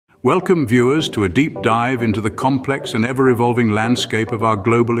Welcome viewers to a deep dive into the complex and ever-evolving landscape of our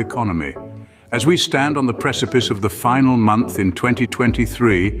global economy. As we stand on the precipice of the final month in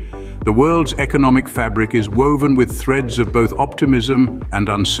 2023, the world's economic fabric is woven with threads of both optimism and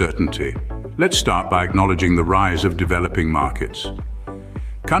uncertainty. Let's start by acknowledging the rise of developing markets.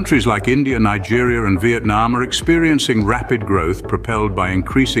 Countries like India, Nigeria, and Vietnam are experiencing rapid growth propelled by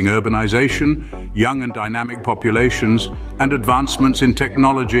increasing urbanization, young and dynamic populations, and advancements in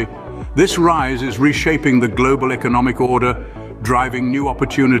technology. This rise is reshaping the global economic order, driving new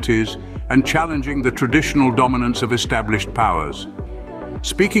opportunities, and challenging the traditional dominance of established powers.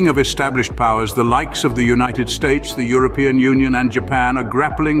 Speaking of established powers, the likes of the United States, the European Union, and Japan are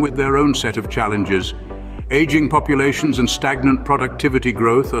grappling with their own set of challenges. Aging populations and stagnant productivity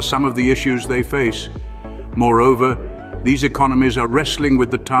growth are some of the issues they face. Moreover, these economies are wrestling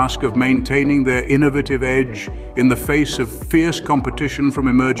with the task of maintaining their innovative edge in the face of fierce competition from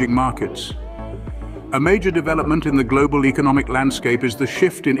emerging markets. A major development in the global economic landscape is the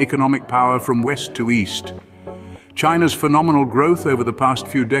shift in economic power from west to east. China's phenomenal growth over the past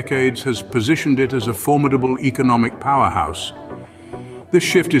few decades has positioned it as a formidable economic powerhouse. This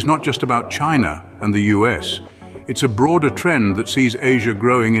shift is not just about China and the US. It's a broader trend that sees Asia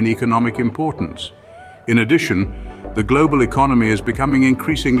growing in economic importance. In addition, the global economy is becoming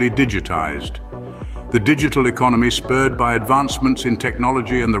increasingly digitized. The digital economy, spurred by advancements in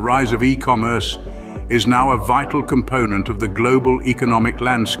technology and the rise of e-commerce, is now a vital component of the global economic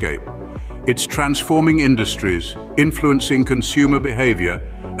landscape. It's transforming industries, influencing consumer behavior,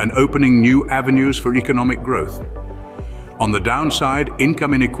 and opening new avenues for economic growth. On the downside,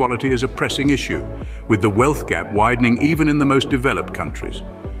 income inequality is a pressing issue, with the wealth gap widening even in the most developed countries.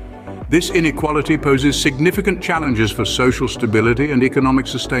 This inequality poses significant challenges for social stability and economic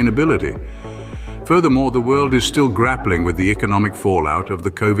sustainability. Furthermore, the world is still grappling with the economic fallout of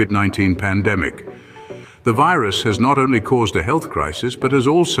the COVID-19 pandemic. The virus has not only caused a health crisis, but has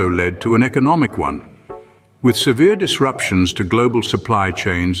also led to an economic one, with severe disruptions to global supply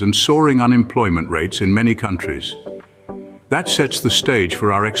chains and soaring unemployment rates in many countries. That sets the stage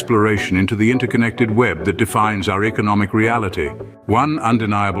for our exploration into the interconnected web that defines our economic reality. One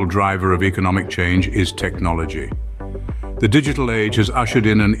undeniable driver of economic change is technology. The digital age has ushered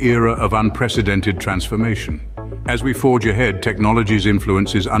in an era of unprecedented transformation. As we forge ahead, technology's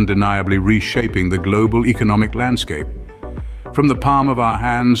influence is undeniably reshaping the global economic landscape. From the palm of our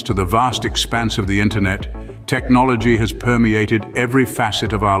hands to the vast expanse of the internet, technology has permeated every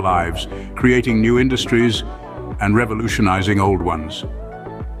facet of our lives, creating new industries and revolutionizing old ones.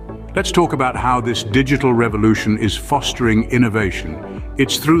 Let's talk about how this digital revolution is fostering innovation.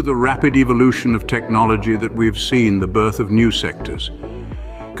 It's through the rapid evolution of technology that we've seen the birth of new sectors.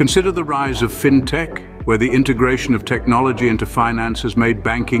 Consider the rise of fintech, where the integration of technology into finance has made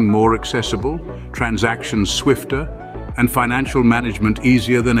banking more accessible, transactions swifter, and financial management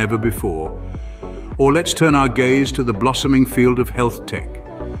easier than ever before. Or let's turn our gaze to the blossoming field of health tech,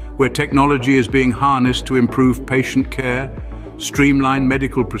 where technology is being harnessed to improve patient care, streamline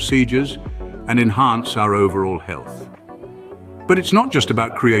medical procedures, and enhance our overall health. But it's not just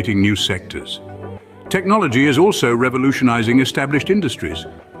about creating new sectors. Technology is also revolutionizing established industries.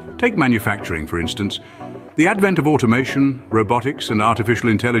 Take manufacturing, for instance. The advent of automation, robotics, and artificial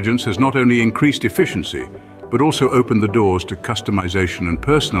intelligence has not only increased efficiency, but also opened the doors to customization and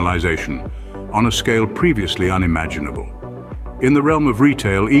personalization on a scale previously unimaginable. In the realm of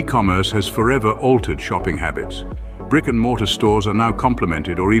retail, e-commerce has forever altered shopping habits. Brick-and-mortar stores are now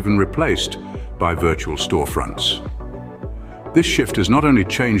complemented or even replaced by virtual storefronts. This shift has not only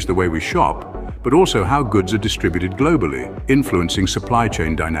changed the way we shop, but also how goods are distributed globally, influencing supply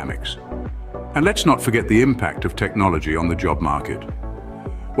chain dynamics. And let's not forget the impact of technology on the job market.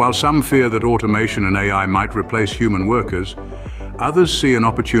 While some fear that automation and AI might replace human workers, others see an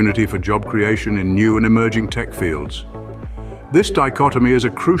opportunity for job creation in new and emerging tech fields. This dichotomy is a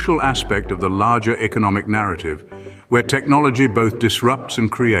crucial aspect of the larger economic narrative, where technology both disrupts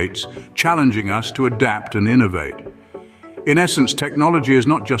and creates, challenging us to adapt and innovate. In essence, technology is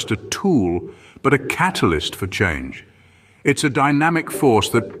not just a tool, but a catalyst for change. It's a dynamic force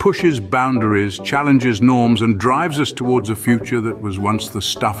that pushes boundaries, challenges norms, and drives us towards a future that was once the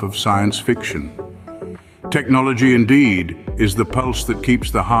stuff of science fiction. Technology, indeed, is the pulse that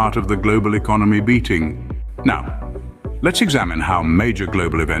keeps the heart of the global economy beating. Now, let's examine how major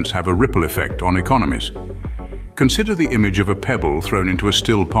global events have a ripple effect on economies. Consider the image of a pebble thrown into a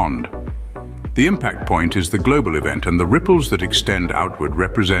still pond. The impact point is the global event, and the ripples that extend outward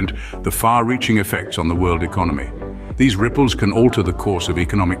represent the far-reaching effects on the world economy. These ripples can alter the course of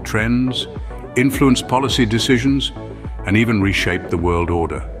economic trends, influence policy decisions, and even reshape the world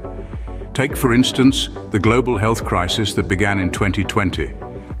order. Take, for instance, the global health crisis that began in 2020.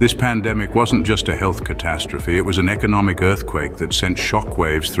 This pandemic wasn't just a health catastrophe, it was an economic earthquake that sent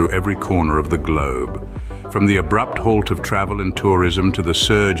shockwaves through every corner of the globe. From the abrupt halt of travel and tourism to the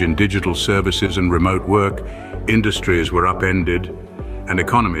surge in digital services and remote work, industries were upended and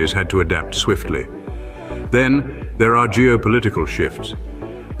economies had to adapt swiftly. Then, there are geopolitical shifts.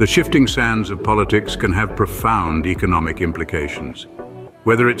 The shifting sands of politics can have profound economic implications.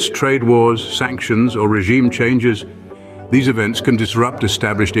 Whether it's trade wars, sanctions, or regime changes, these events can disrupt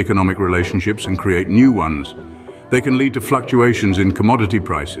established economic relationships and create new ones. They can lead to fluctuations in commodity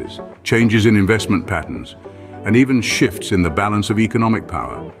prices, changes in investment patterns, and even shifts in the balance of economic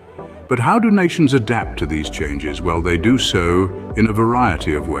power. But how do nations adapt to these changes? Well, they do so in a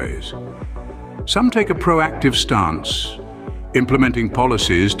variety of ways. Some take a proactive stance, implementing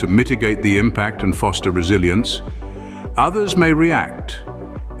policies to mitigate the impact and foster resilience. Others may react,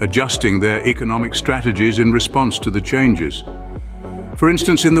 adjusting their economic strategies in response to the changes. For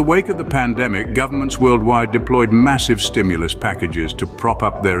instance, in the wake of the pandemic, governments worldwide deployed massive stimulus packages to prop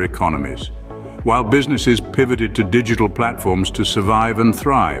up their economies, while businesses pivoted to digital platforms to survive and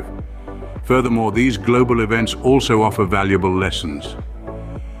thrive. Furthermore, these global events also offer valuable lessons.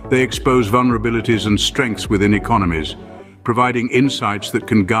 They expose vulnerabilities and strengths within economies, providing insights that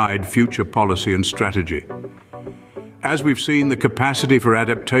can guide future policy and strategy. As we've seen, the capacity for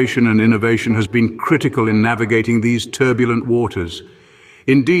adaptation and innovation has been critical in navigating these turbulent waters.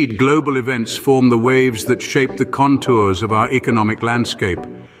 Indeed, global events form the waves that shape the contours of our economic landscape.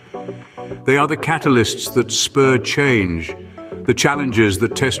 They are the catalysts that spur change, the challenges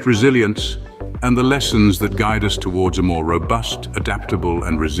that test resilience, and the lessons that guide us towards a more robust, adaptable,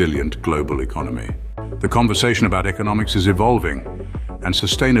 and resilient global economy. The conversation about economics is evolving, and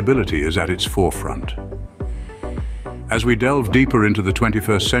sustainability is at its forefront. As we delve deeper into the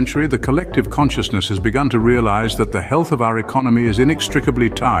 21st century, the collective consciousness has begun to realize that the health of our economy is inextricably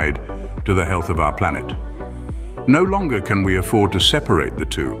tied to the health of our planet. No longer can we afford to separate the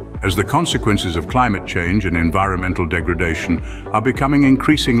two, as the consequences of climate change and environmental degradation are becoming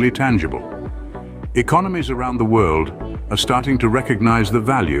increasingly tangible. Economies around the world are starting to recognize the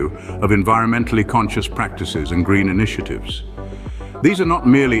value of environmentally conscious practices and green initiatives. These are not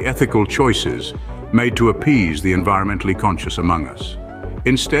merely ethical choices made to appease the environmentally conscious among us.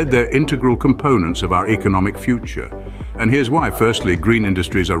 Instead, they're integral components of our economic future. And here's why. Firstly, green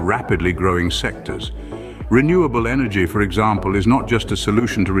industries are rapidly growing sectors. Renewable energy, for example, is not just a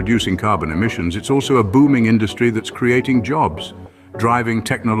solution to reducing carbon emissions, it's also a booming industry that's creating jobs, driving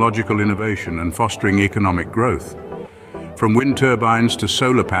technological innovation and fostering economic growth. From wind turbines to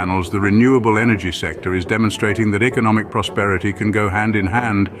solar panels, the renewable energy sector is demonstrating that economic prosperity can go hand in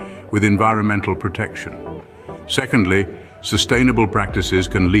hand with environmental protection. Secondly, sustainable practices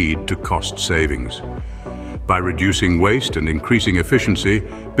can lead to cost savings. By reducing waste and increasing efficiency,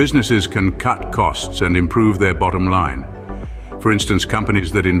 businesses can cut costs and improve their bottom line. For instance,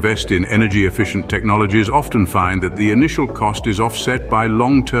 companies that invest in energy-efficient technologies often find that the initial cost is offset by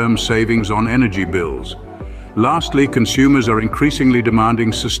long-term savings on energy bills. Lastly, consumers are increasingly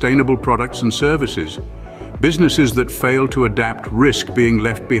demanding sustainable products and services. Businesses that fail to adapt risk being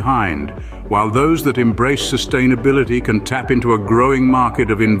left behind, while those that embrace sustainability can tap into a growing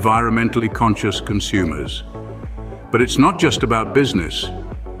market of environmentally conscious consumers. But it's not just about business.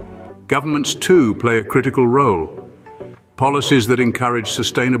 Governments too play a critical role. Policies that encourage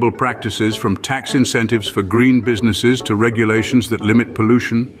sustainable practices, from tax incentives for green businesses to regulations that limit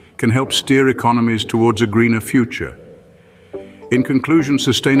pollution, can help steer economies towards a greener future. In conclusion,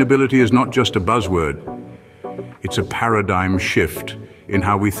 sustainability is not just a buzzword. It's a paradigm shift in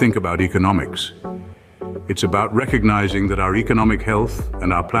how we think about economics. It's about recognizing that our economic health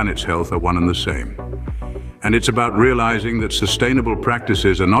and our planet's health are one and the same. And it's about realizing that sustainable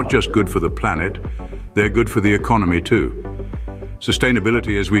practices are not just good for the planet, they're good for the economy too.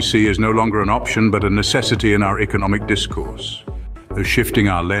 Sustainability, as we see, is no longer an option but a necessity in our economic discourse. Shifting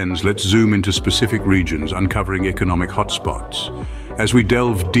our lens, let's zoom into specific regions, uncovering economic hotspots. As we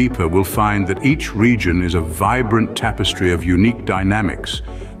delve deeper, we'll find that each region is a vibrant tapestry of unique dynamics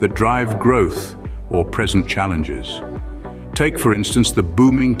that drive growth or present challenges. Take, for instance, the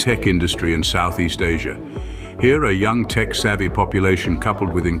booming tech industry in Southeast Asia. Here, a young tech-savvy population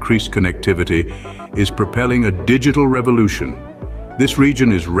coupled with increased connectivity is propelling a digital revolution. This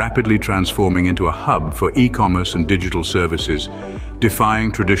region is rapidly transforming into a hub for e-commerce and digital services,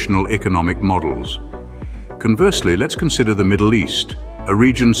 defying traditional economic models. Conversely, let's consider the Middle East, a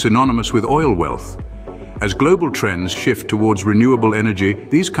region synonymous with oil wealth. As global trends shift towards renewable energy,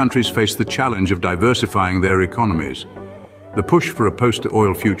 these countries face the challenge of diversifying their economies. The push for a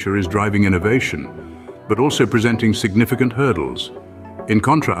post-oil future is driving innovation, but also presenting significant hurdles. In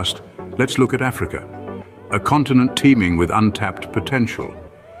contrast, let's look at Africa, a continent teeming with untapped potential.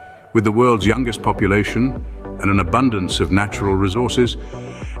 With the world's youngest population and an abundance of natural resources,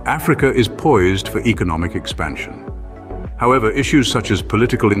 Africa is poised for economic expansion. However, issues such as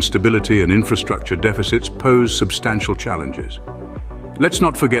political instability and infrastructure deficits pose substantial challenges. Let's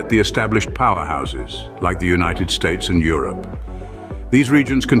not forget the established powerhouses, like the United States and Europe. These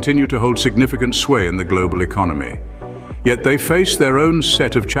regions continue to hold significant sway in the global economy. Yet they face their own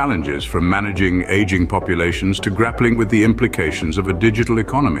set of challenges, from managing aging populations to grappling with the implications of a digital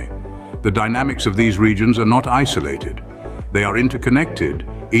economy. The dynamics of these regions are not isolated. They are interconnected,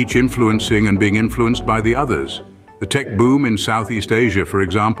 each influencing and being influenced by the others. The tech boom in Southeast Asia, for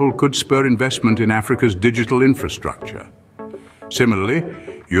example, could spur investment in Africa's digital infrastructure. Similarly,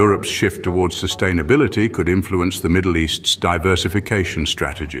 Europe's shift towards sustainability could influence the Middle East's diversification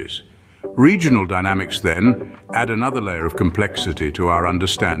strategies. Regional dynamics, then, add another layer of complexity to our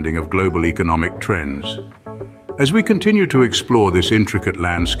understanding of global economic trends. As we continue to explore this intricate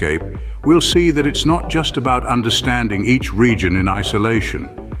landscape, we'll see that it's not just about understanding each region in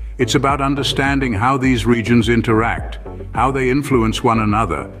isolation. It's about understanding how these regions interact, how they influence one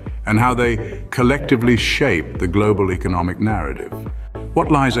another, and how they collectively shape the global economic narrative.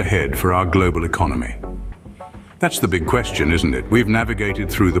 What lies ahead for our global economy? That's the big question, isn't it? We've navigated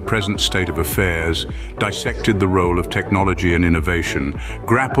through the present state of affairs, dissected the role of technology and innovation,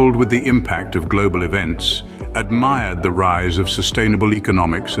 grappled with the impact of global events, admired the rise of sustainable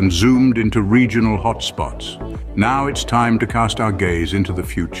economics, and zoomed into regional hotspots. Now it's time to cast our gaze into the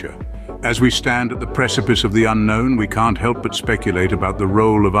future. As we stand at the precipice of the unknown, we can't help but speculate about the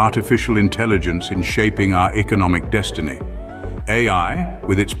role of artificial intelligence in shaping our economic destiny. AI,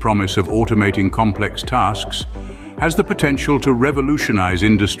 with its promise of automating complex tasks, has the potential to revolutionize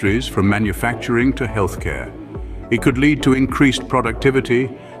industries from manufacturing to healthcare. It could lead to increased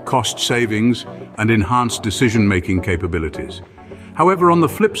productivity, cost savings, and enhanced decision-making capabilities. However, on the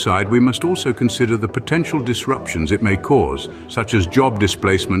flip side, we must also consider the potential disruptions it may cause, such as job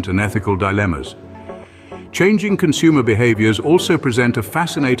displacement and ethical dilemmas. Changing consumer behaviors also present a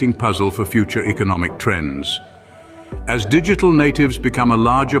fascinating puzzle for future economic trends. As digital natives become a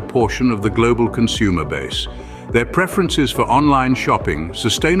larger portion of the global consumer base, their preferences for online shopping,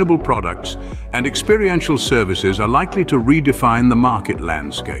 sustainable products, and experiential services are likely to redefine the market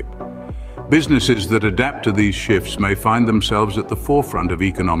landscape. Businesses that adapt to these shifts may find themselves at the forefront of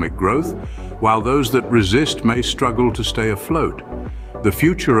economic growth, while those that resist may struggle to stay afloat. The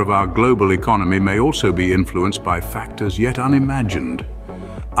future of our global economy may also be influenced by factors yet unimagined.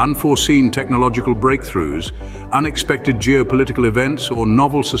 Unforeseen technological breakthroughs, unexpected geopolitical events, or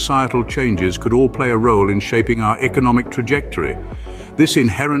novel societal changes could all play a role in shaping our economic trajectory. This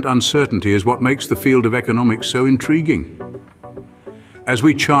inherent uncertainty is what makes the field of economics so intriguing. As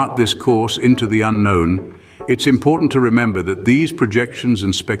we chart this course into the unknown, it's important to remember that these projections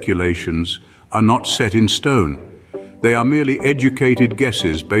and speculations are not set in stone. They are merely educated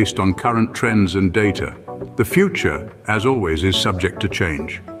guesses based on current trends and data. The future, as always, is subject to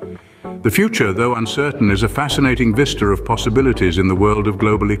change. The future, though uncertain, is a fascinating vista of possibilities in the world of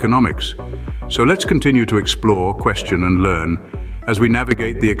global economics. So let's continue to explore, question, and learn as we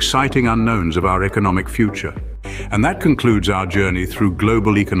navigate the exciting unknowns of our economic future. And that concludes our journey through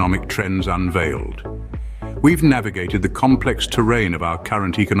global economic trends unveiled. We've navigated the complex terrain of our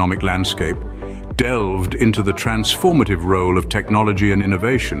current economic landscape, delved into the transformative role of technology and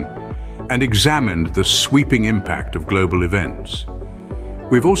innovation, and examined the sweeping impact of global events.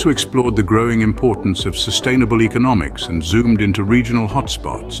 We've also explored the growing importance of sustainable economics and zoomed into regional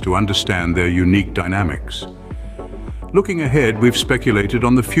hotspots to understand their unique dynamics. Looking ahead, we've speculated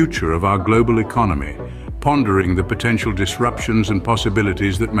on the future of our global economy, pondering the potential disruptions and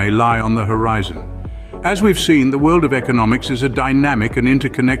possibilities that may lie on the horizon. As we've seen, the world of economics is a dynamic and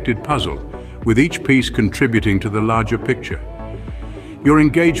interconnected puzzle, with each piece contributing to the larger picture. Your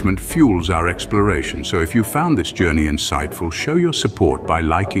engagement fuels our exploration, so if you found this journey insightful, show your support by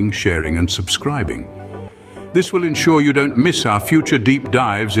liking, sharing, and subscribing. This will ensure you don't miss our future deep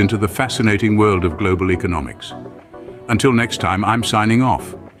dives into the fascinating world of global economics. Until next time, I'm signing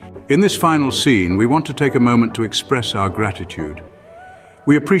off. In this final scene, we want to take a moment to express our gratitude.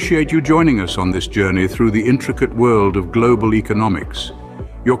 We appreciate you joining us on this journey through the intricate world of global economics.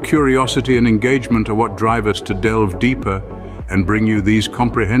 Your curiosity and engagement are what drive us to delve deeper and bring you these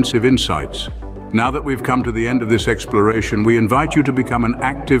comprehensive insights. Now that we've come to the end of this exploration, we invite you to become an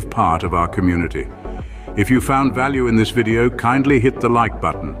active part of our community. If you found value in this video, kindly hit the like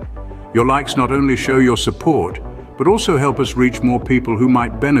button. Your likes not only show your support, but also help us reach more people who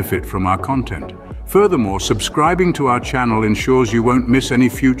might benefit from our content. Furthermore, subscribing to our channel ensures you won't miss any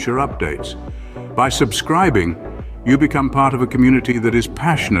future updates. By subscribing, you become part of a community that is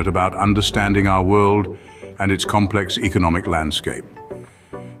passionate about understanding our world and its complex economic landscape.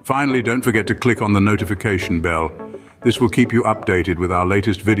 Finally, don't forget to click on the notification bell. This will keep you updated with our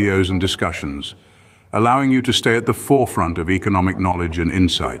latest videos and discussions, allowing you to stay at the forefront of economic knowledge and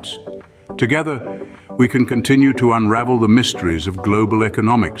insights. Together, we can continue to unravel the mysteries of global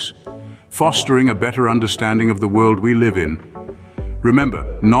economics, fostering a better understanding of the world we live in.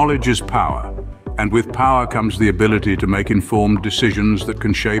 Remember, knowledge is power, and with power comes the ability to make informed decisions that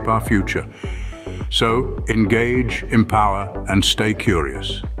can shape our future. So, engage, empower, and stay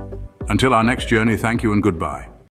curious. Until our next journey, thank you and goodbye.